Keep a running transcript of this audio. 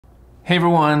Hey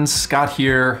everyone, Scott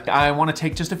here. I want to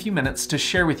take just a few minutes to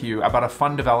share with you about a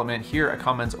fun development here at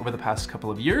Commons over the past couple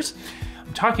of years.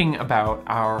 I'm talking about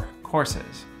our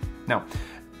courses. Now,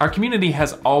 our community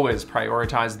has always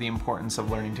prioritized the importance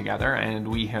of learning together, and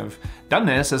we have done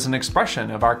this as an expression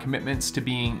of our commitments to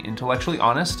being intellectually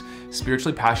honest,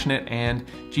 spiritually passionate, and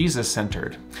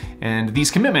Jesus-centered. And these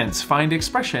commitments find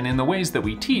expression in the ways that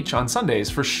we teach on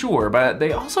Sundays for sure, but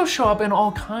they also show up in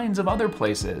all kinds of other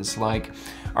places, like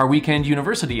our weekend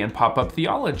university and pop-up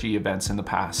theology events in the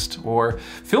past, or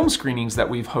film screenings that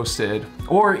we've hosted,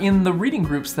 or in the reading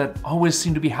groups that always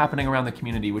seem to be happening around the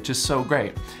community, which is so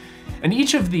great. And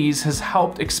each of these has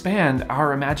helped expand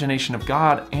our imagination of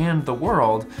God and the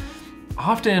world,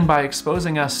 often by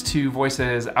exposing us to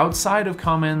voices outside of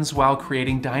Commons while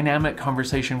creating dynamic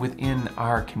conversation within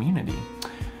our community.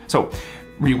 So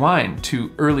rewind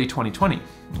to early 2020,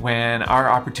 when our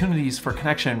opportunities for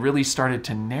connection really started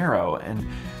to narrow. And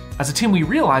as a team, we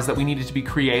realized that we needed to be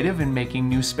creative in making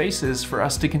new spaces for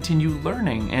us to continue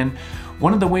learning. And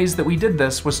one of the ways that we did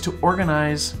this was to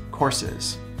organize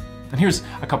courses. And here's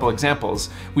a couple examples.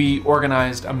 We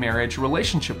organized a marriage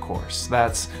relationship course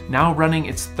that's now running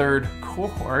its third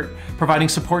cohort, providing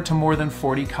support to more than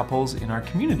 40 couples in our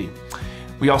community.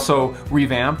 We also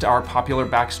revamped our popular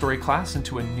backstory class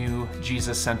into a new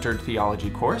Jesus-centered theology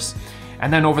course.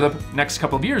 And then over the next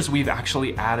couple of years, we've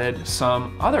actually added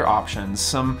some other options.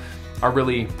 Some are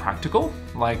really practical,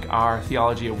 like our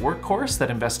Theology of Work course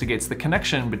that investigates the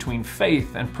connection between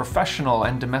faith and professional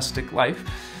and domestic life.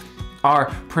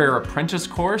 Our Prayer Apprentice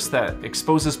course that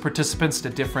exposes participants to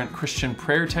different Christian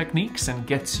prayer techniques and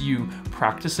gets you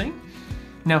practicing.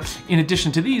 Now, in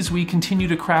addition to these, we continue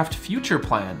to craft future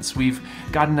plans. We've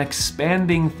got an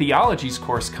expanding theologies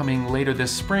course coming later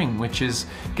this spring, which is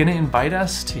going to invite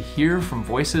us to hear from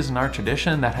voices in our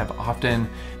tradition that have often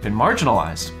been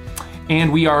marginalized.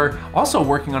 And we are also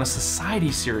working on a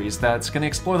society series that's going to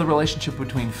explore the relationship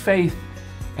between faith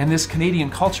and this Canadian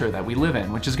culture that we live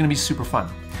in, which is going to be super fun.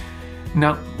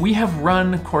 Now, we have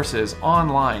run courses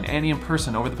online and in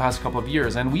person over the past couple of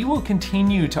years, and we will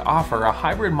continue to offer a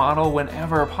hybrid model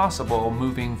whenever possible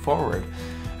moving forward.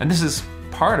 And this is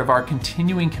part of our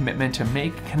continuing commitment to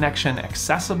make connection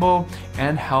accessible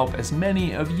and help as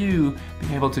many of you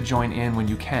be able to join in when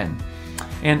you can.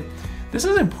 And this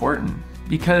is important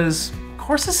because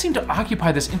courses seem to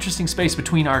occupy this interesting space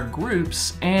between our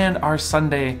groups and our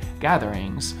Sunday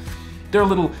gatherings. They're a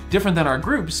little different than our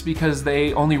groups because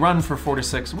they only run for 4 to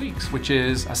 6 weeks, which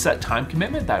is a set time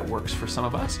commitment that works for some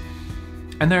of us.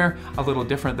 And they're a little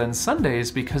different than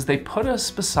Sundays because they put us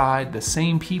beside the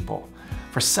same people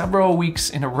for several weeks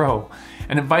in a row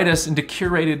and invite us into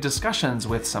curated discussions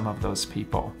with some of those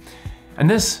people. And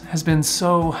this has been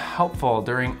so helpful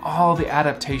during all the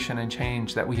adaptation and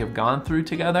change that we have gone through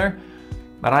together,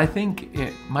 but I think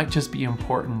it might just be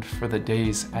important for the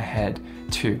days ahead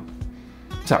too.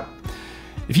 So,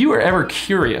 if you are ever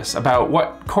curious about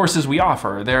what courses we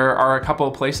offer, there are a couple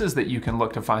of places that you can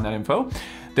look to find that info.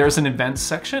 There's an events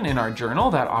section in our journal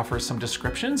that offers some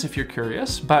descriptions if you're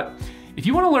curious, but if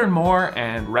you want to learn more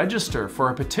and register for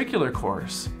a particular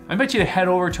course, I invite you to head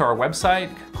over to our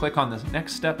website, click on the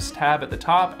Next Steps tab at the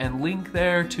top, and link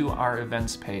there to our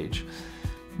events page.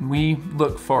 We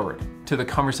look forward to the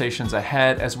conversations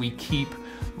ahead as we keep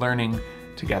learning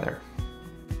together.